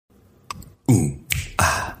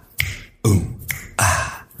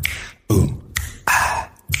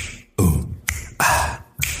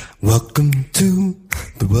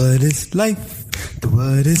is life? The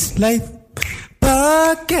What is Life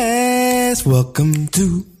podcast. Welcome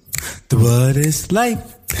to the What is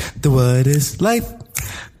Life? The What is Life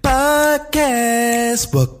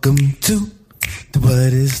podcast. Welcome to the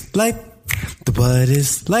What is Life? The What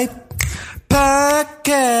is Life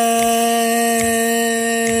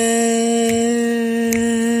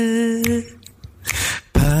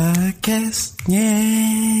podcast, yeah.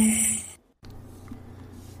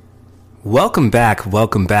 Welcome back to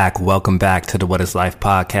the What is Life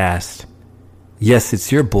podcast. Yes,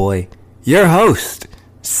 it's your boy, your host,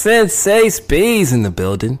 Sensei Spees in the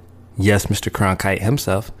building. Yes, Mr. Cronkite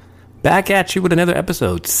himself, back at you with another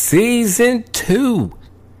episode, season 2,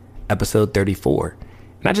 episode 34.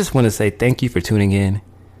 And I just want to say thank you for tuning in.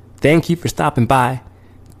 Thank you for stopping by.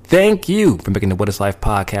 Thank you for making the What is Life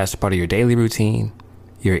podcast part of your daily routine,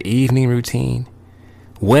 your evening routine,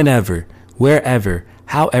 whenever, wherever,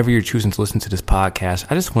 however you're choosing to listen to this podcast.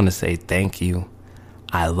 I just want to say thank you.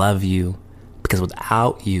 I love you, because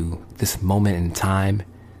without you, this moment in time,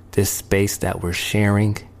 this space that we're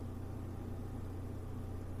sharing,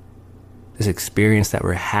 this experience that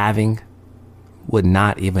we're having would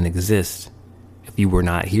not even exist if you were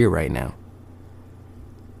not here right now.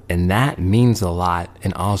 And that means a lot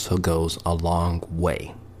and also goes a long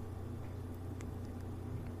way.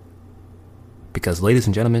 Because, ladies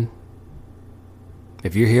and gentlemen,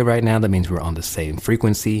 if you're here right now, that means we're on the same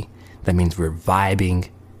frequency. That means we're vibing.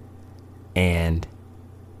 And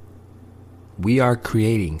we are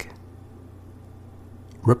creating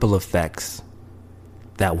ripple effects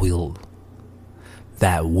that will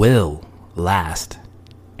last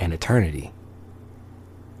an eternity.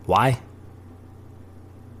 Why?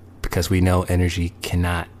 Because we know energy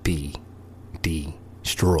cannot be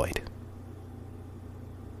destroyed.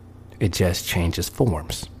 It just changes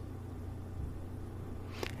forms.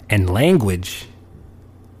 And language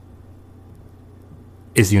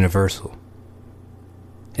is universal.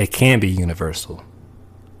 It can be universal.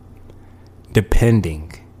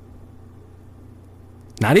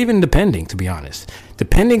 Not even depending, to be honest.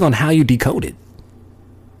 Depending on how you decode it.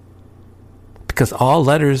 Because all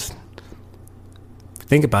letters,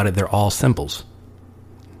 think about it, they're all symbols.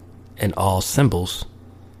 And all symbols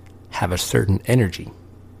have a certain energy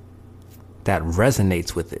that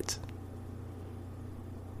resonates with it.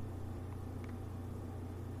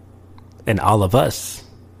 And all of us,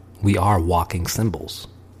 we are walking symbols.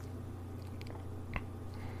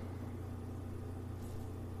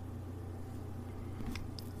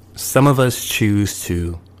 Some of us choose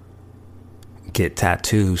to get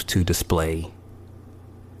tattoos to display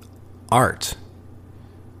art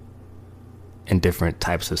and different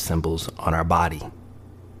types of symbols on our body.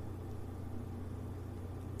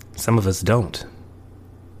 Some of us don't.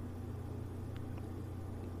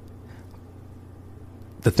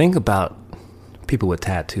 The thing about people with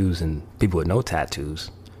tattoos and people with no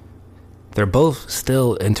tattoos, they're both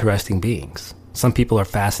still interesting beings. Some people are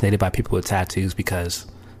fascinated by people with tattoos because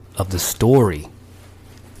of the story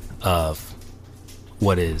of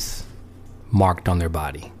what is marked on their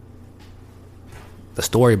body. The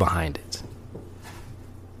story behind it.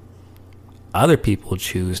 Other people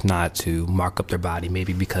choose not to mark up their body,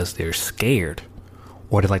 maybe because they're scared,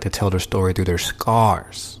 or they like to tell their story through their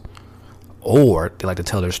scars. Or they like to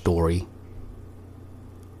tell their story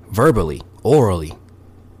verbally, orally.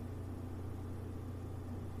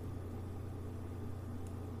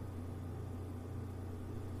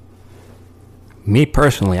 Me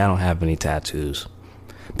personally, I don't have any tattoos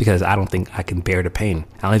because I don't think I can bear the pain.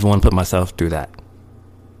 I don't even want to put myself through that.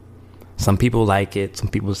 Some people like it. Some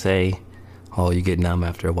people say, oh, you get numb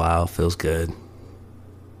after a while. Feels good.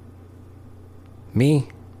 Me,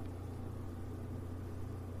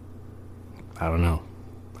 I don't know.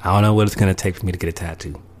 I don't know what it's going to take for me to get a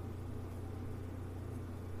tattoo.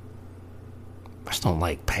 I just don't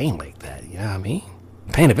like pain like that. You know what I mean?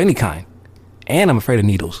 Pain of any kind. And I'm afraid of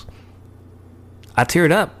needles. I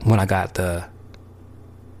teared up when I got the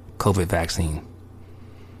COVID vaccine.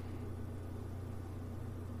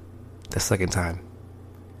 The second time.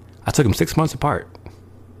 I took them 6 months apart.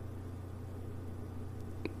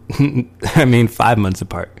 5 months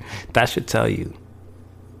apart. That should tell you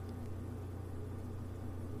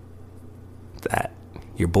that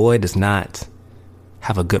your boy does not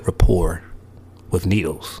have a good rapport with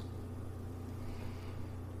needles.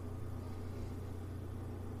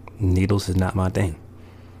 Needles is not my thing.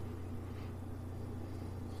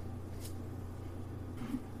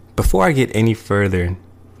 Before I get any further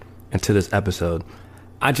into this episode,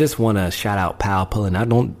 I just want to shout out Pal Pullen. I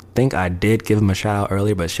don't think I did give him a shout out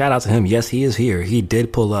earlier, but shout out to him. Yes, he is here. He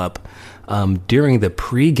did pull up during the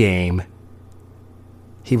pregame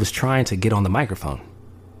he was trying to get on the microphone.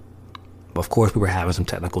 Of course, we were having some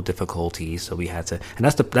technical difficulties, so we had to, and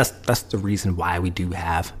that's the reason why we do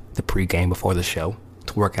have the pregame before the show,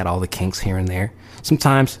 to work out all the kinks here and there.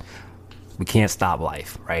 Sometimes we can't stop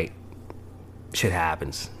life, right? Shit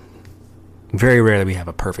happens. Very rarely we have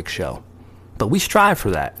a perfect show, but we strive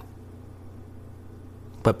for that.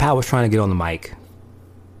 But Pat was trying to get on the mic.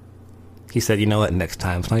 He said, you know what, next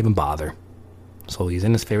time, let's not even bother. So he's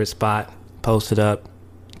in his favorite spot, posted up,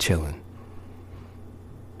 chilling,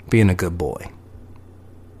 being a good boy.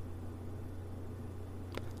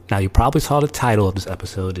 Now, you probably saw the title of this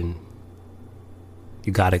episode and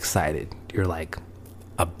you got excited. You're like,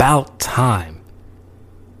 about time.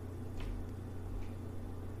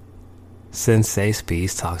 Sensei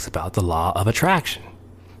Speeds talks about the law of attraction.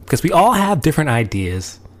 Because we all have different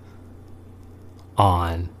ideas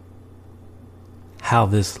on how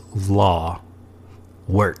this law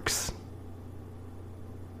works.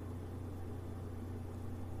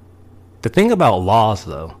 The thing about laws,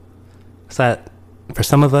 though, is that for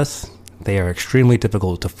some of us, they are extremely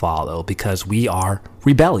difficult to follow because we are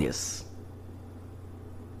rebellious.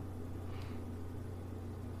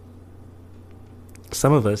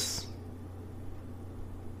 Some of us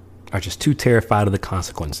are just too terrified of the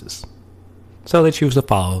consequences, so they choose to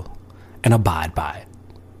follow and abide by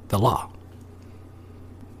the law.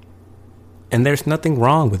 And there's nothing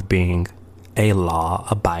wrong with being a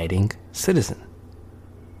law-abiding citizen.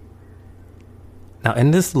 Now,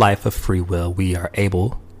 in this life of free will, we are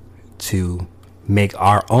able to make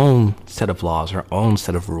our own set of laws, our own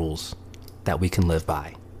set of rules that we can live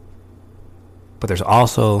by. But there's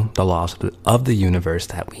also the laws of the universe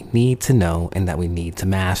that we need to know and that we need to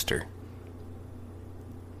master.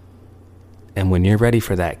 And when you're ready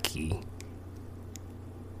for that key,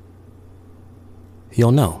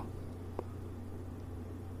 you'll know.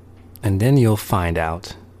 And then you'll find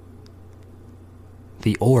out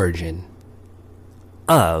the origin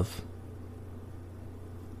of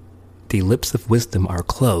the lips of wisdom are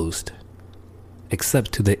closed,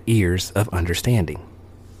 except to the ears of understanding.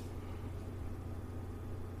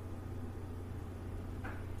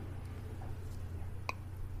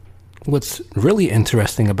 What's really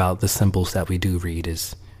interesting about the symbols that we do read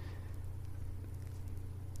is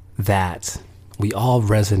that we all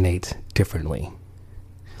resonate differently.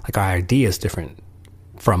 Like our idea is different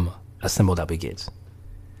from a symbol that we get.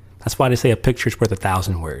 That's why they say a picture's worth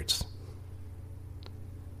 1,000 words.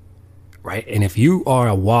 Right? And if you are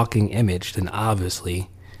a walking image, then obviously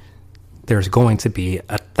there's going to be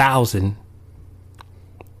 1,000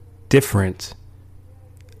 different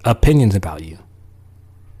opinions about you.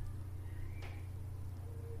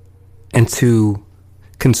 And to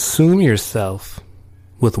consume yourself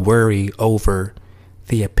with worry over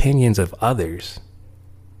the opinions of others,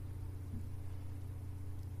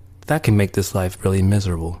 that can make this life really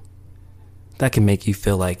miserable. That can make you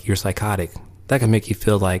feel like you're psychotic. That can make you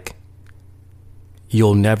feel like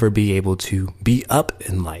you'll never be able to be up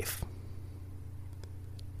in life.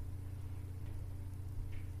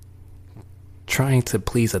 Trying to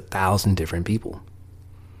please 1,000 different people.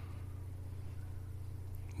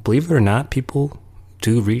 Believe it or not, people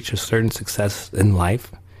do reach a certain success in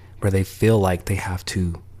life where they feel like they have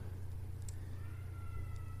to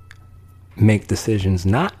make decisions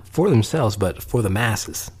not for themselves, but for the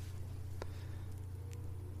masses.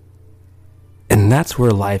 And that's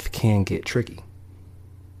where life can get tricky.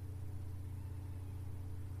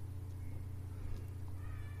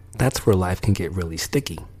 That's where life can get really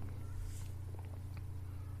sticky.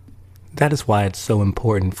 That is why it's so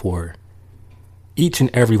important for each and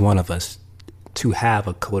every one of us to have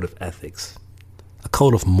a code of ethics, a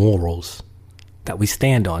code of morals that we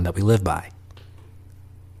stand on, that we live by.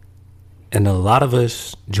 And a lot of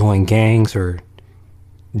us join gangs or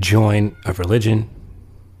join a religion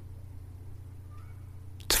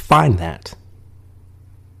to find that,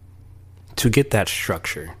 to get that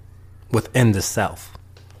structure within the self.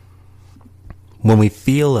 When we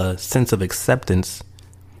feel a sense of acceptance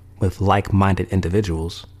with like-minded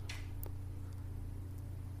individuals,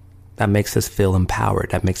 that makes us feel empowered.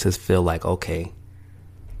 That makes us feel like, okay,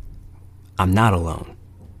 I'm not alone.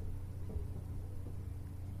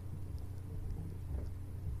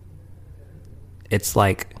 It's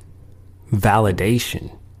like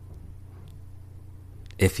validation,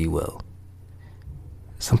 if you will.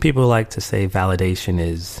 Some people like to say validation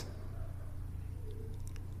is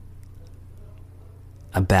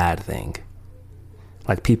a bad thing.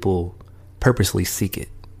 Like people purposely seek it.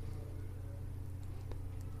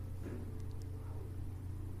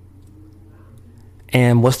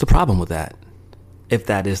 And what's the problem with that, if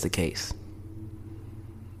that is the case?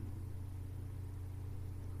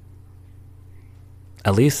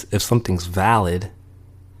 At least if something's valid,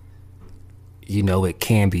 you know it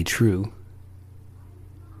can be true.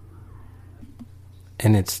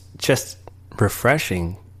 And it's just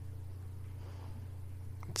refreshing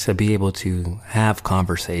to be able to have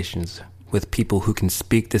conversations with people who can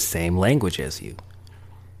speak the same language as you.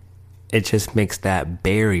 It just makes that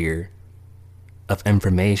barrier of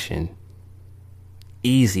information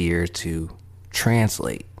easier to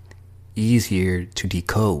translate, easier to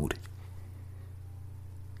decode.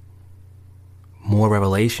 More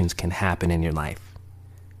revelations can happen in your life.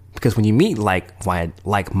 Because when you meet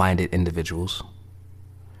like-minded individuals,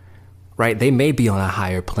 right, they may be on a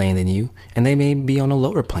higher plane than you, and they may be on a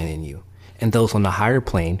lower plane than you. And those on the higher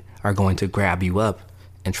plane are going to grab you up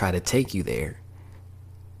and try to take you there.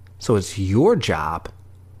 So it's your job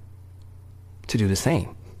to do the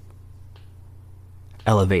same.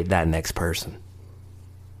 Elevate that next person.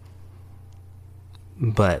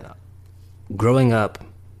 But growing up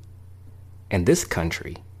in this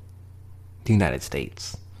country, the United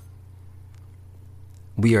States,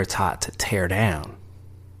 we are taught to tear down.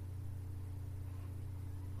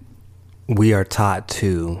 We are taught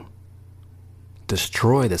to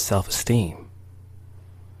destroy the self-esteem.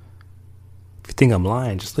 If you think I'm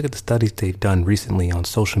lying, just look at the studies they've done recently on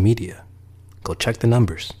social media. Go check the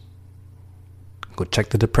numbers. Go check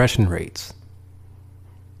the depression rates.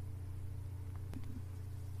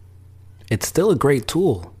 It's still a great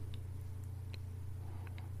tool.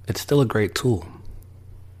 It's still a great tool.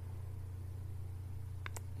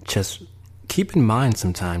 Just keep in mind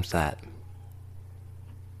sometimes that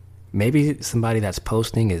maybe somebody that's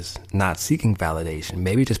posting is not seeking validation.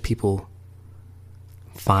 Maybe just people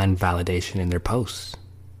find validation in their posts.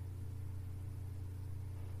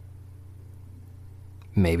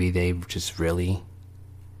 Maybe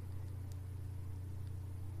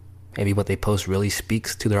what they post really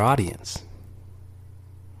speaks to their audience.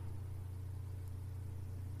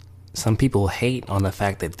 Some people hate on the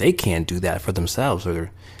fact that they can't do that for themselves,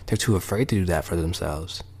 or they're too afraid to do that for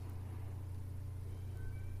themselves.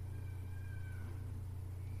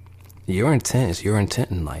 Your intent is your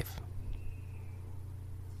intent in life.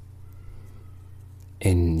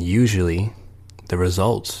 And usually the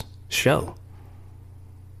results show.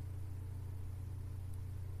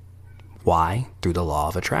 Why? Through the law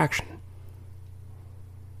of attraction.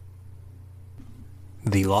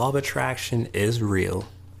 The law of attraction is real.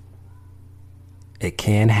 It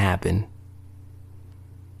can happen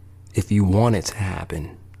if you want it to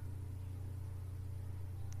happen.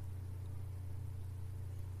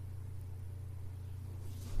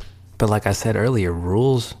 But like I said earlier,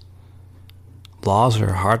 laws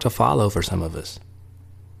are hard to follow for some of us.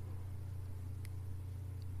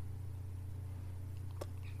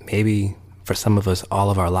 Maybe for some of us,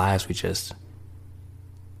 all of our lives, we just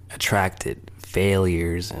attracted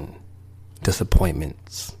failures and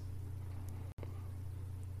disappointments.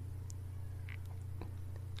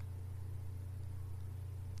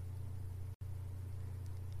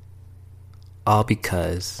 All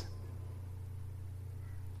because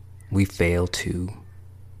we fail to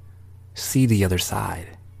see the other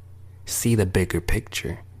side, see the bigger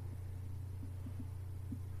picture.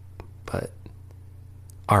 But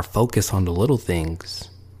our focus on the little things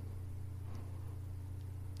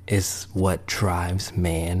is what drives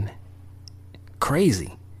man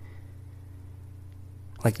crazy.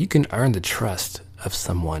 Like, you can earn the trust of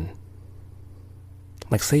someone.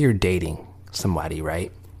 Like, say you're dating somebody,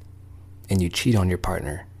 right? And you cheat on your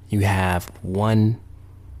partner. You have one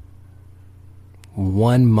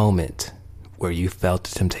moment where you felt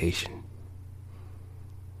the temptation.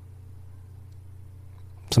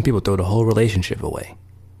 Some people throw the whole relationship away.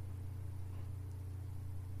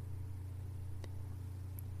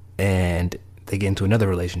 And they get into another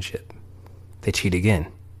relationship. They cheat again.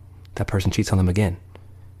 That person cheats on them again.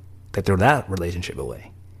 They throw that relationship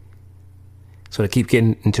away. So they keep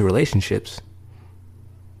getting into relationships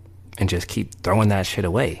and just keep throwing that shit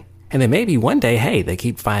away. And then maybe one day, hey,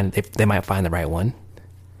 they might find the right one.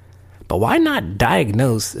 But why not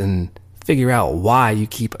diagnose and figure out why you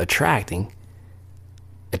keep attracting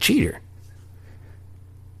a cheater?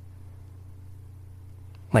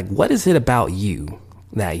 Like, what is it about you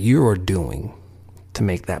that you're doing to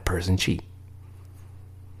make that person cheat?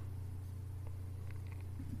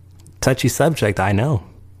 Touchy subject, I know.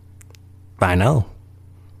 But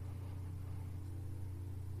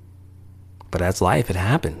that's life. It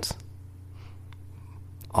happens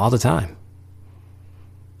all the time.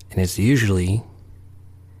 And it's usually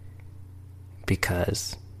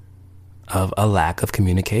because of a lack of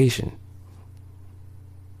communication.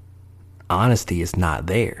 Honesty is not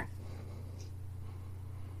there.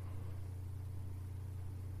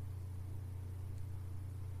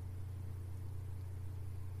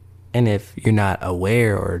 And if you're not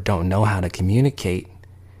aware or don't know how to communicate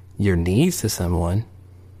your needs to someone,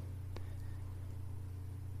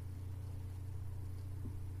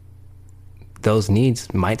 those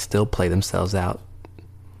needs might still play themselves out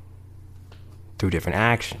through different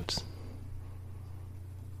actions.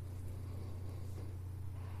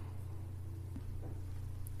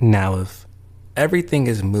 Now, if everything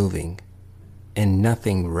is moving and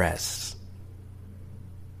nothing rests,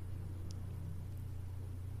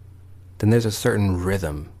 then there's a certain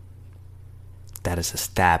rhythm that is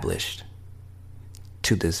established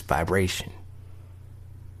to this vibration.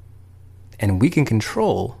 And we can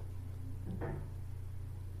control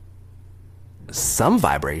some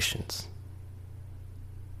vibrations.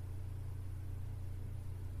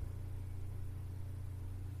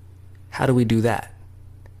 How do we do that?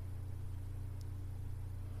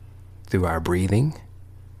 Through our breathing,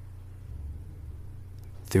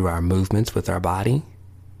 through our movements with our body,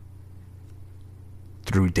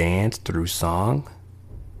 through dance, through song,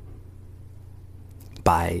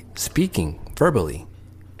 by speaking verbally,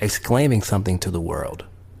 exclaiming something to the world.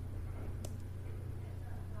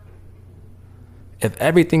 If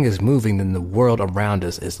everything is moving, then the world around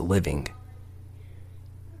us is living.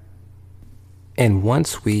 And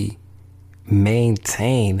once we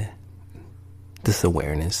maintain this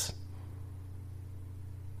awareness,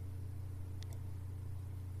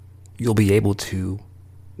 you'll be able to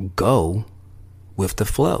go with the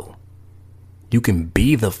flow. You can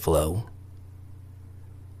be the flow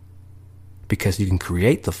because you can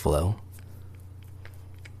create the flow.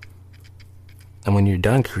 And when you're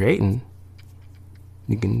done creating,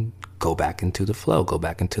 you can go back into the flow, go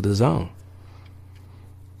back into the zone.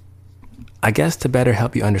 I guess to better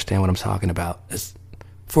help you understand what I'm talking about is,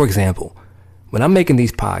 for example, when I'm making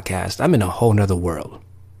these podcasts, I'm in a whole nother world.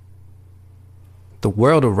 The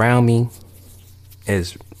world around me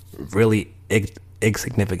is really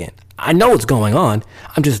insignificant. I know what's going on.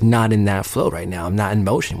 I'm just not in that flow right now. I'm not in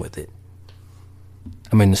motion with it.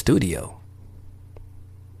 I'm in the studio.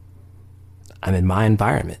 I'm in my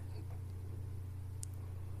environment.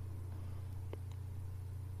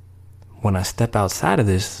 When I step outside of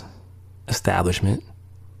this establishment,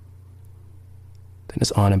 then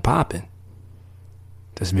it's on and popping.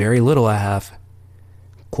 There's very little I have,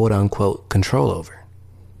 quote unquote, control over.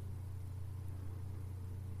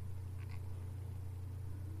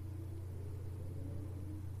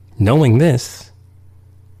 Knowing this,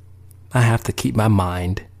 I have to keep my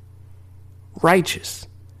mind righteous.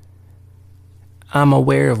 I'm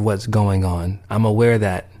aware of what's going on. I'm aware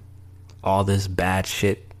that all this bad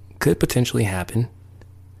shit could potentially happen,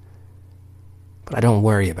 but I don't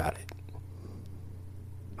worry about it.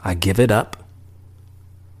 I give it up.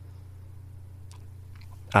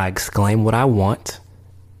 I exclaim what I want,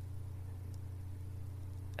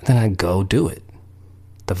 and then I go do it.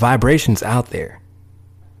 The vibration's out there.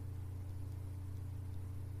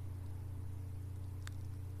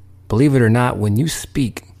 Believe it or not, when you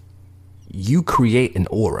speak, you create an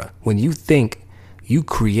aura. When you think, you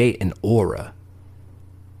create an aura.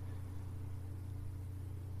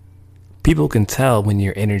 People can tell when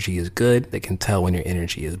your energy is good. They can tell when your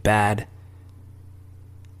energy is bad.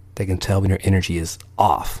 They can tell when your energy is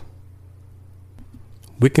off.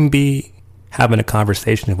 We can be having a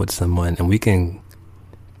conversation with someone and we can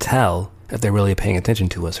tell if they're really paying attention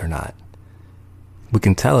to us or not. We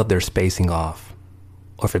can tell if they're spacing off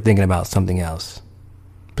or if they're thinking about something else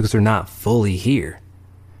because they're not fully here.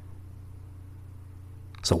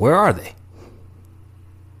 So where are they?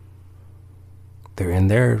 They're in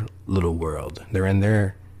their little world. They're in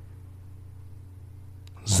their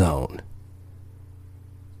zone.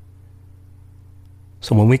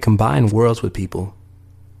 So when we combine worlds with people,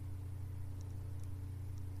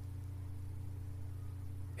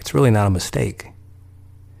 it's really not a mistake.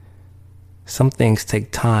 Some things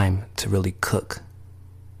take time to really cook.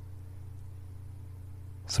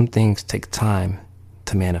 Some things take time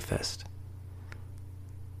to manifest.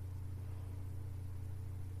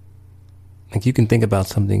 Like you can think about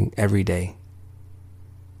something every day,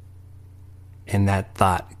 and that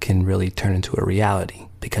thought can really turn into a reality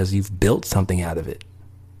because you've built something out of it.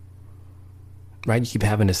 Right? You keep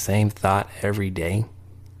having the same thought every day.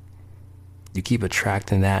 You keep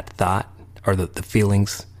attracting that thought or the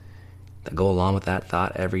feelings that go along with that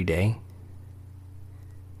thought every day.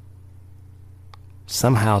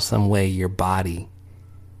 Somehow, some way, your body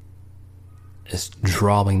is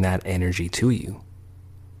drawing that energy to you.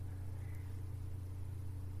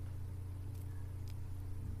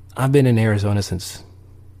 I've been in Arizona since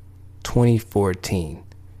 2014.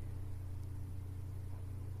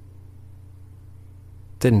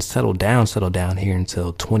 didn't settle down here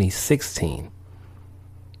until 2016.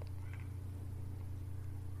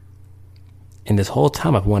 And this whole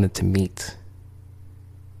time I've wanted to meet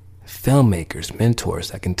filmmakers,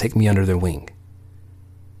 mentors that can take me under their wing.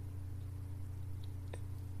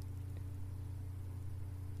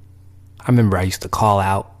 I remember I used to call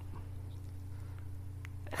out,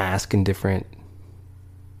 asking different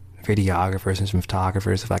videographers and some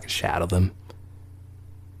photographers if I could shadow them.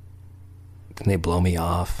 Then they blow me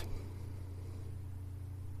off.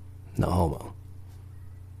 No homo.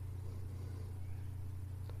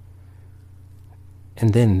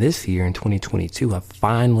 And then this year in 2022, I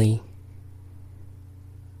finally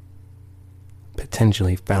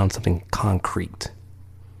potentially found something concrete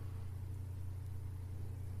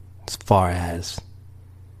as far as,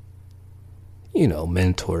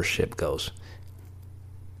 mentorship goes.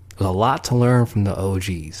 There's a lot to learn from the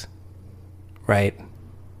OGs, right?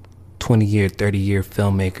 20-year, 30-year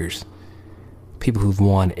filmmakers, people who've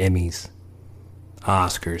won Emmys,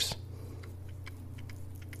 Oscars,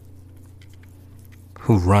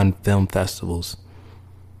 who run film festivals.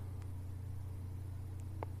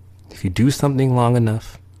 If you do something long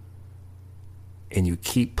enough and you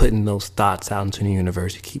keep putting those thoughts out into the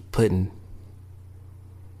universe, you keep putting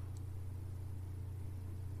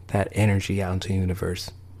that energy out into the universe,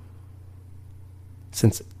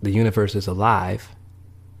 since the universe is alive,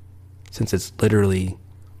 since it's literally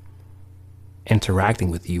interacting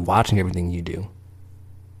with you, watching everything you do,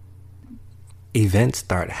 events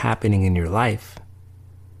start happening in your life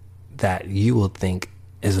that you will think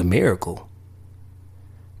is a miracle.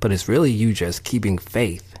 But it's really you just keeping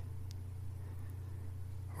faith,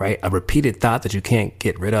 right? A repeated thought that you can't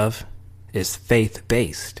get rid of is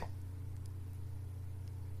faith-based.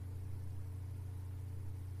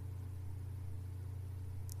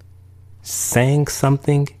 Saying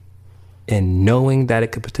something and knowing that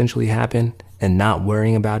it could potentially happen and not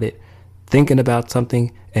worrying about it, thinking about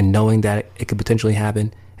something and knowing that it could potentially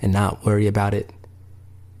happen and not worry about it.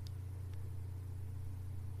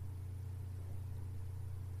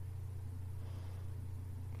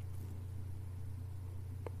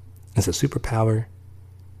 It's a superpower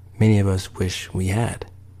many of us wish we had.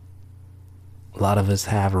 A lot of us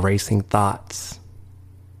have racing thoughts.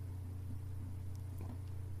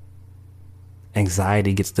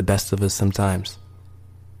 Anxiety gets the best of us sometimes.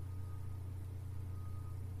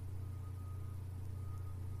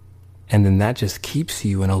 And then that just keeps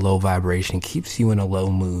you in a low vibration, keeps you in a low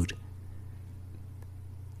mood.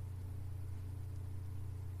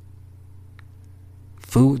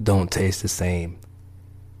 Food don't taste the same.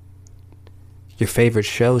 Your favorite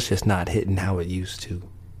show's just not hitting how it used to.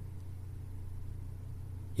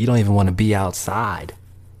 You don't even want to be outside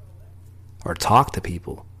or talk to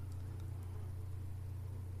people.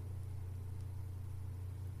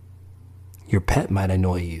 Your pet might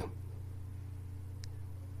annoy you.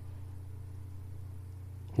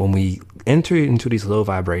 When we enter into these low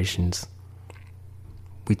vibrations,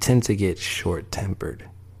 we tend to get short-tempered.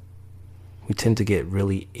 We tend to get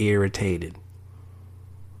really irritated.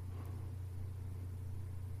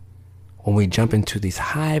 When we jump into these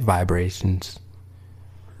high vibrations,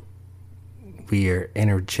 we are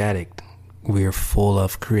energetic. We are full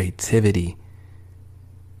of creativity.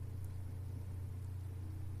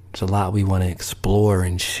 There's a lot we want to explore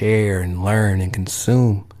and share and learn and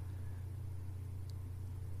consume.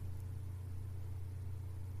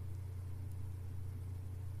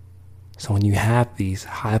 So when you have these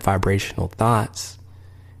high vibrational thoughts,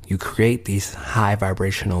 you create these high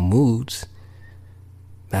vibrational moods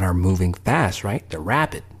that are moving fast, right? They're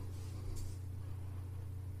rapid.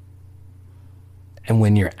 And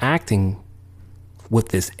when you're acting with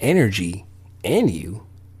this energy in you,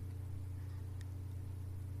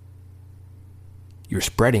 you're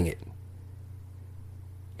spreading it.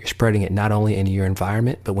 You're spreading it not only in your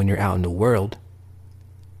environment, but when you're out in the world.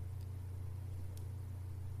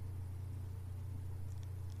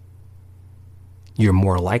 You're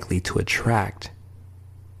more likely to attract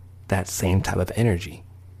that same type of energy.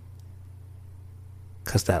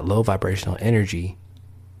 Because that low vibrational energy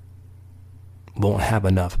won't have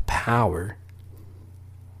enough power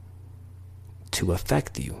to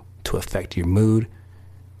affect you, to affect your mood,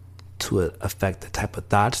 to affect the type of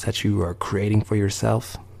thoughts that you are creating for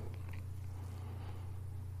yourself.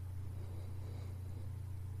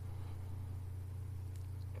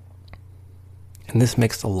 And this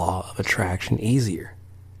makes the law of attraction easier,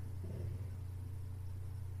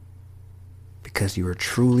 because you are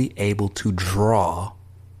truly able to draw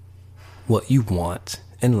what you want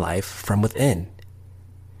in life from within.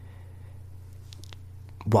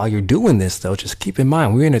 While you're doing this, though, just keep in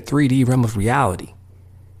mind, we're in a 3D realm of reality.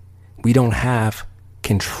 we don't have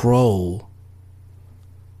control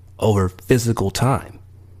over physical time.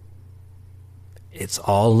 It's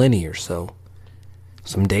all linear, so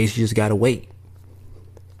some days you just gotta wait.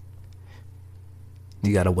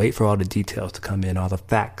 You gotta wait for all the details to come in, all the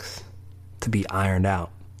facts to be ironed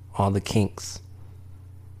out, all the kinks.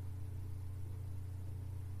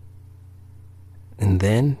 And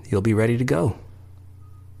then you'll be ready to go.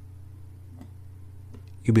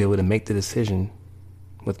 You'll be able to make the decision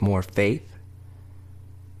with more faith,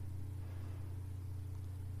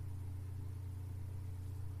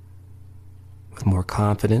 with more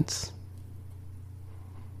confidence,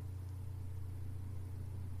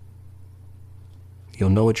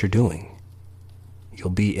 you'll know what you're doing.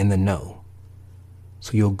 You'll be in the know.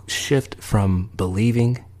 So you'll shift from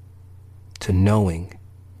believing to knowing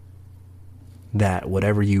that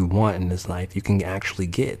whatever you want in this life, you can actually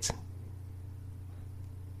get.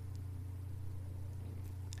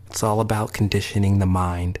 It's all about conditioning the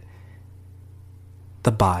mind,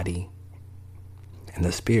 the body, and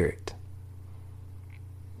the spirit.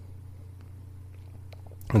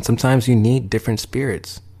 And sometimes you need different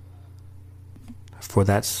spirits for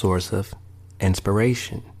that source of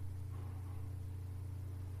inspiration.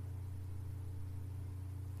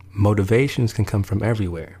 Motivations can come from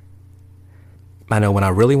everywhere. I know when I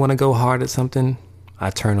really want to go hard at something, I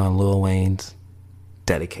turn on Lil Wayne's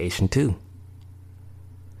Dedication 2.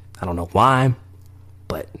 I don't know why,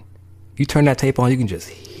 but you turn that tape on, you can just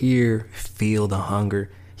feel the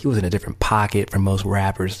hunger. He was in a different pocket from most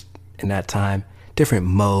rappers in that time, different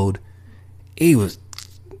mode. He was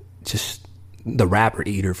just the rapper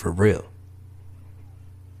eater for real.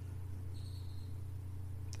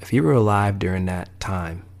 If you were alive during that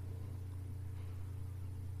time,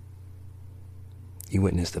 you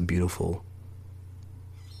witnessed a beautiful,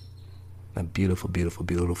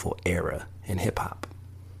 beautiful era in hip hop.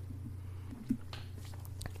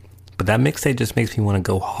 But that mixtape just makes me want to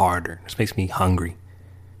go harder. It just makes me hungry.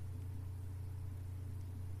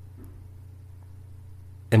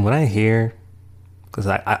 And when I hear, because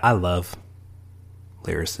I love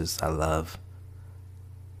lyricists, I love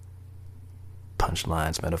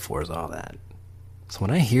punchlines, metaphors, all that. So when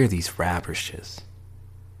I hear these rappers just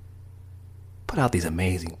put out these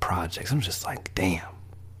amazing projects, I'm just like, damn.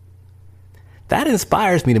 That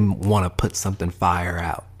inspires me to want to put something fire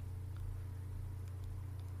out.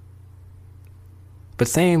 But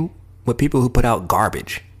same with people who put out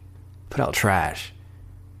garbage, put out trash.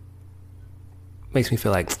 Makes me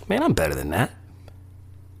feel like, man, I'm better than that.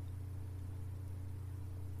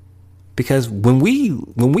 Because when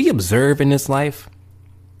we observe in this life,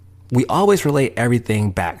 we always relate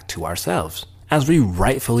everything back to ourselves, as we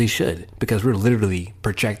rightfully should, because we're literally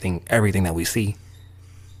projecting everything that we see.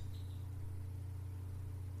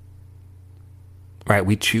 Right?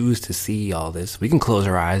 We choose to see all this. We can close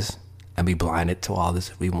our eyes and be blinded to all this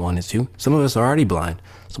if we wanted to. Some of us are already blind,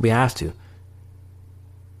 so we have to.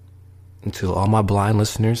 And to all my blind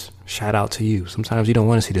listeners, shout out to you. Sometimes you don't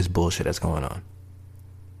want to see this bullshit that's going on.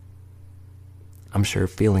 I'm sure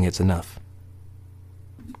feeling it's enough.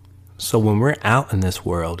 So when we're out in this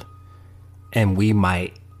world and we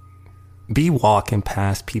might be walking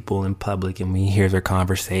past people in public and we hear their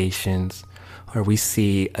conversations, or we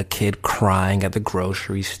see a kid crying at the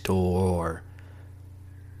grocery store, or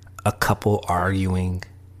a couple arguing,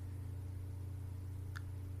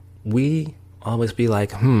 we always be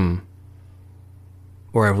like,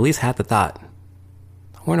 or at least have the thought,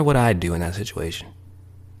 I wonder what I'd do in that situation.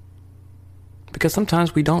 Because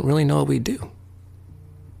sometimes we don't really know what we do.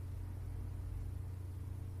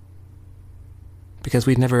 Because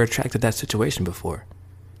we've never attracted that situation before.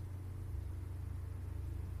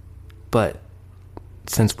 But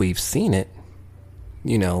since we've seen it,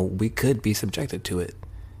 we could be subjected to it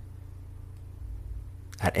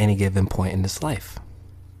at any given point in this life.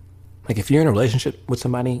 Like if you're in a relationship with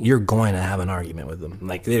somebody, you're going to have an argument with them.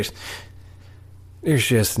 Like there's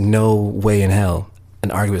just no way in hell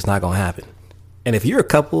an argument's not going to happen. And if you're a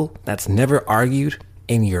couple that's never argued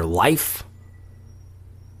in your life,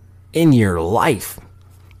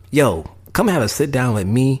 yo, come have a sit down with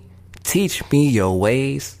me. Teach me your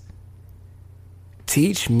ways.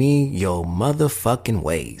 Teach me your motherfucking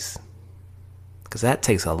ways. Because that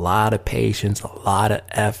takes a lot of patience, a lot of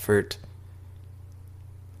effort,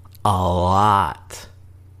 a lot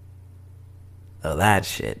of that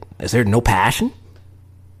shit. Is there no passion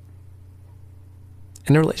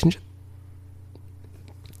in a relationship?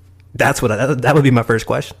 That would be my first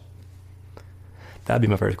question. That'd be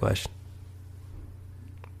my first question.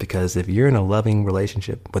 Because if you're in a loving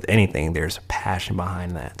relationship with anything, there's passion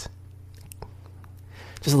behind that.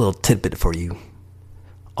 Just a little tidbit for you.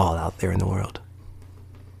 all out there in the world.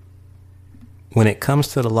 When it comes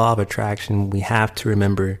to the law of attraction, we have to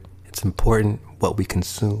remember it's important what we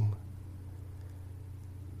consume.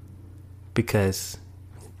 Because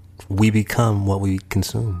we become what we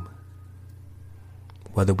consume,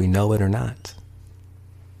 whether we know it or not.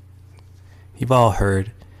 You've all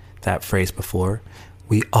heard that phrase before.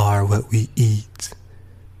 We are what we eat.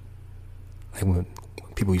 Like when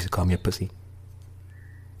people used to call me a pussy.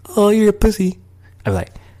 Oh, you're a pussy. I'd be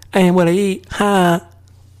like, I am what I eat, huh?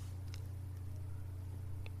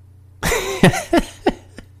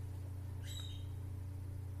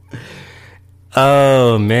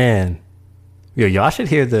 Oh, man. Yo, y'all should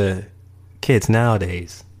hear the kids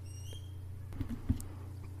nowadays.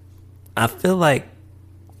 I feel like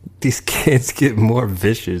these kids get more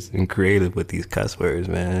vicious and creative with these cuss words,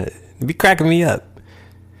 man. It be cracking me up.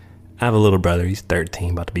 I have a little brother. He's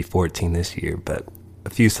 13, about to be 14 this year. But a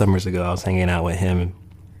few summers ago, I was hanging out with him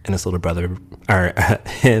and his little brother, or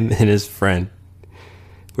him and his friend.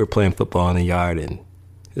 We were playing football in the yard, and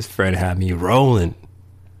his friend had me rolling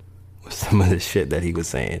with some of the shit that he was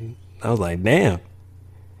saying. I was like, damn.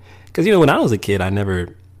 Because, when I was a kid, I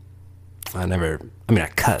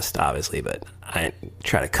cussed, obviously, but I didn't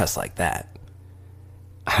try to cuss like that.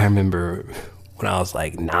 I remember when I was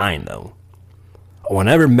like 9, though.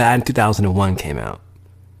 Whenever Madden 2001 came out,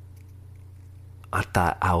 I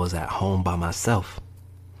thought I was at home by myself.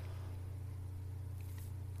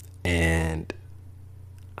 And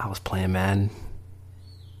I was playing Madden.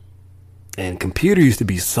 And computer used to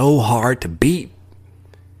be so hard to beat.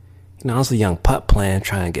 I was a young pup playing,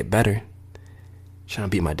 trying to get better. Trying to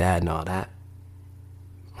beat my dad and all that.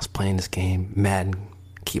 I was playing this game. Madden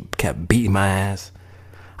kept beating my ass.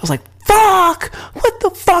 I was like, fuck! What the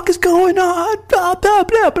fuck is going on? Blah, blah,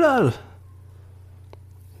 blah, blah.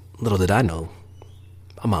 Little did I know,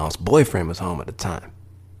 my mom's boyfriend was home at the time.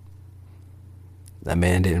 That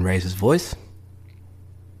man didn't raise his voice.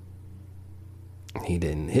 He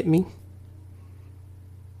didn't hit me.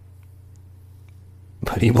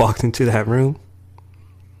 But he walked into that room.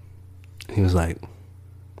 And he was like,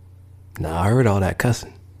 "Now I heard all that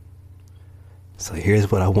cussing. So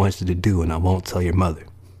here's what I want you to do, and I won't tell your mother.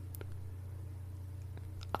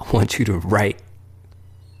 I want you to write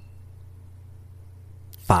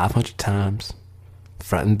 500 times,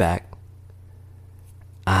 front and back,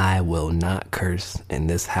 I will not curse in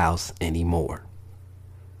this house anymore."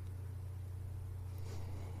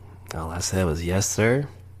 All I said was, "Yes, sir."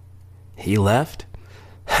 He left.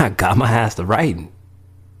 I got my ass to writing.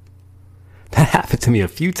 That happened to me a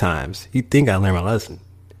few times. You'd think I learned my lesson.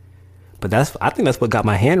 But I think that's what got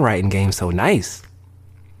my handwriting game so nice.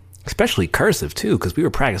 Especially cursive, too, because we were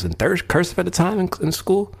practicing cursive at the time in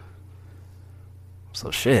school.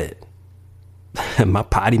 So shit. My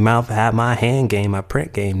potty mouth had my hand game, my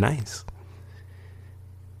print game nice.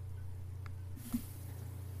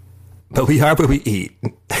 But we are what we eat.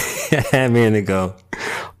 I mean to go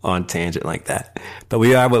on tangent like that. But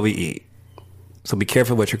we are what we eat. So be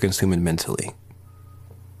careful what you're consuming mentally.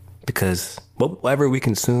 Because whatever we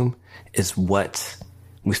consume is what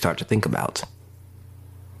we start to think about.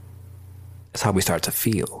 It's how we start to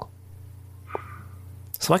feel.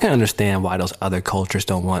 So I can understand why those other cultures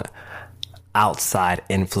don't want outside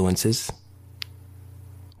influences.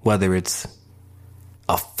 Whether it's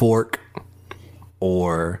a fork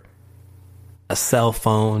or a cell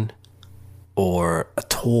phone or a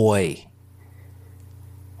toy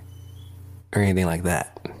or anything like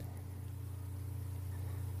that.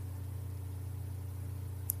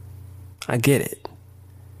 I get it.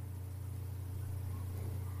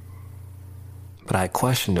 But I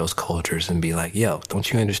question those cultures and be like, yo,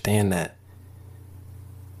 don't you understand that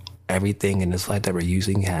everything in this life that we're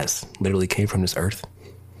using has literally came from this earth?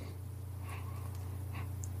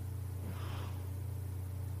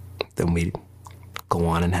 Then we go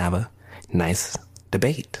on and have a nice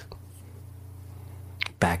debate.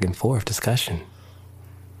 Back and forth discussion.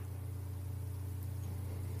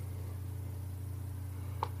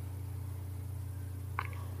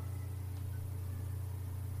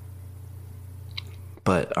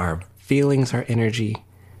 But our feelings are energy.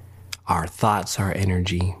 Our thoughts are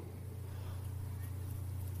energy.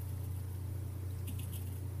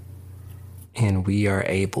 And we are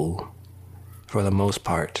able, for the most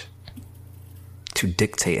part, to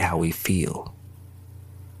dictate how we feel.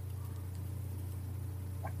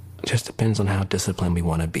 It just depends on how disciplined we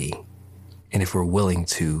want to be. And if we're willing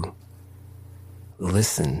to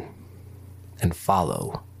listen and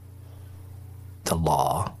follow the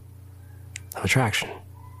law of attraction.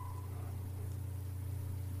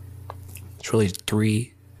 It's really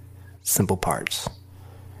 3 simple parts.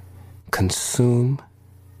 Consume,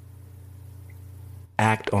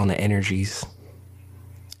 act on the energies,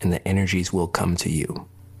 and the energies will come to you.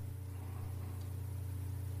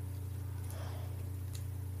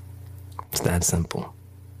 It's that simple.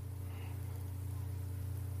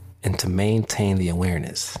 And to maintain the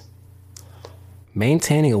awareness.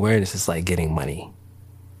 Maintaining awareness is like getting money.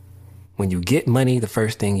 When you get money, the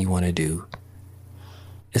first thing you want to do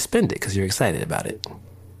is spend it because you're excited about it.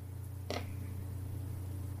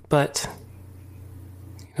 But,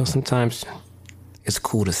 sometimes it's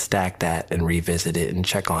cool to stack that and revisit it and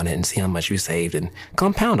check on it and see how much you saved and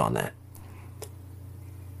compound on that.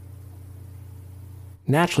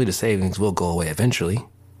 Naturally, the savings will go away eventually.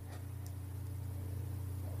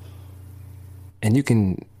 And you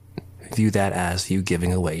can view that as you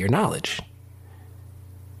giving away your knowledge.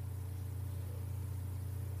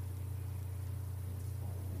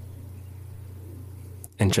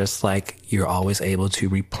 And just like you're always able to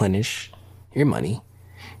replenish your money,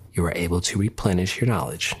 you are able to replenish your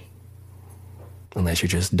knowledge. Unless you're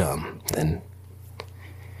just dumb, then,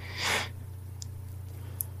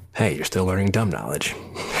 hey, you're still learning dumb knowledge.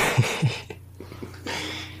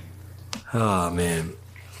 Oh, man.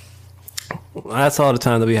 Well, that's all the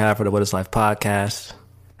time that we have for the What is Life podcast.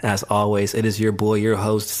 As always, it is your boy, your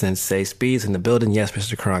host, Sensei Speeds in the building. Yes,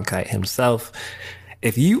 Mr. Cronkite himself.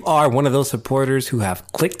 If you are one of those supporters who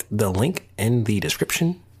have clicked the link in the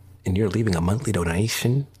description and you're leaving a monthly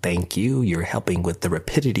donation, thank you. You're helping with the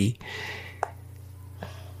rapidity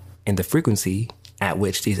and the frequency at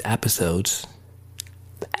which these episodes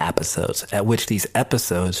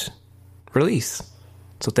release.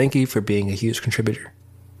 So thank you for being a huge contributor.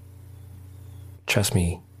 Trust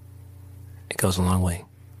me, it goes a long way.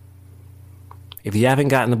 If you haven't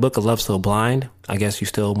gotten the book of Love So Blind, I guess you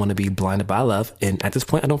still want to be blinded by love. And at this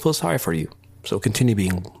point, I don't feel sorry for you. So continue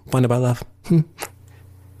being blinded by love.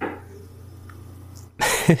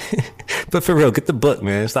 But for real, get the book,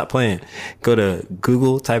 man. Stop playing. Go to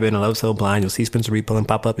Google, type in Love So Blind. You'll see Spencer Repulling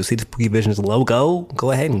pop up. You'll see the Spooky Visions logo. Go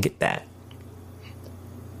ahead and get that.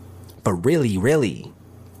 But really,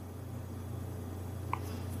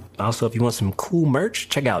 also, if you want some cool merch,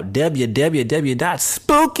 check out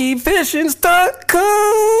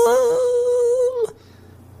www.spookyvisions.com.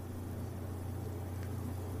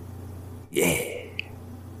 Yeah,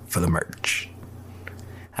 for the merch.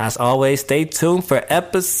 As always, stay tuned for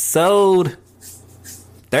episode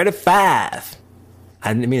 35.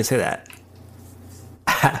 I didn't mean to say that.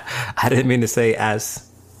 I didn't mean to say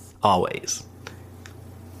as always.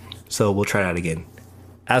 So we'll try that again.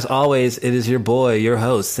 As always, it is your boy, your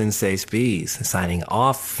host, Sensei Speeds, signing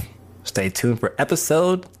off. Stay tuned for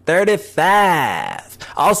episode 35.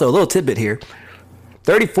 Also, a little tidbit here.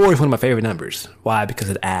 34 is one of my favorite numbers. Why? Because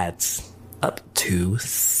it adds up to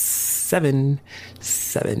 7.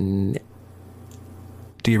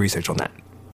 Do your research on that.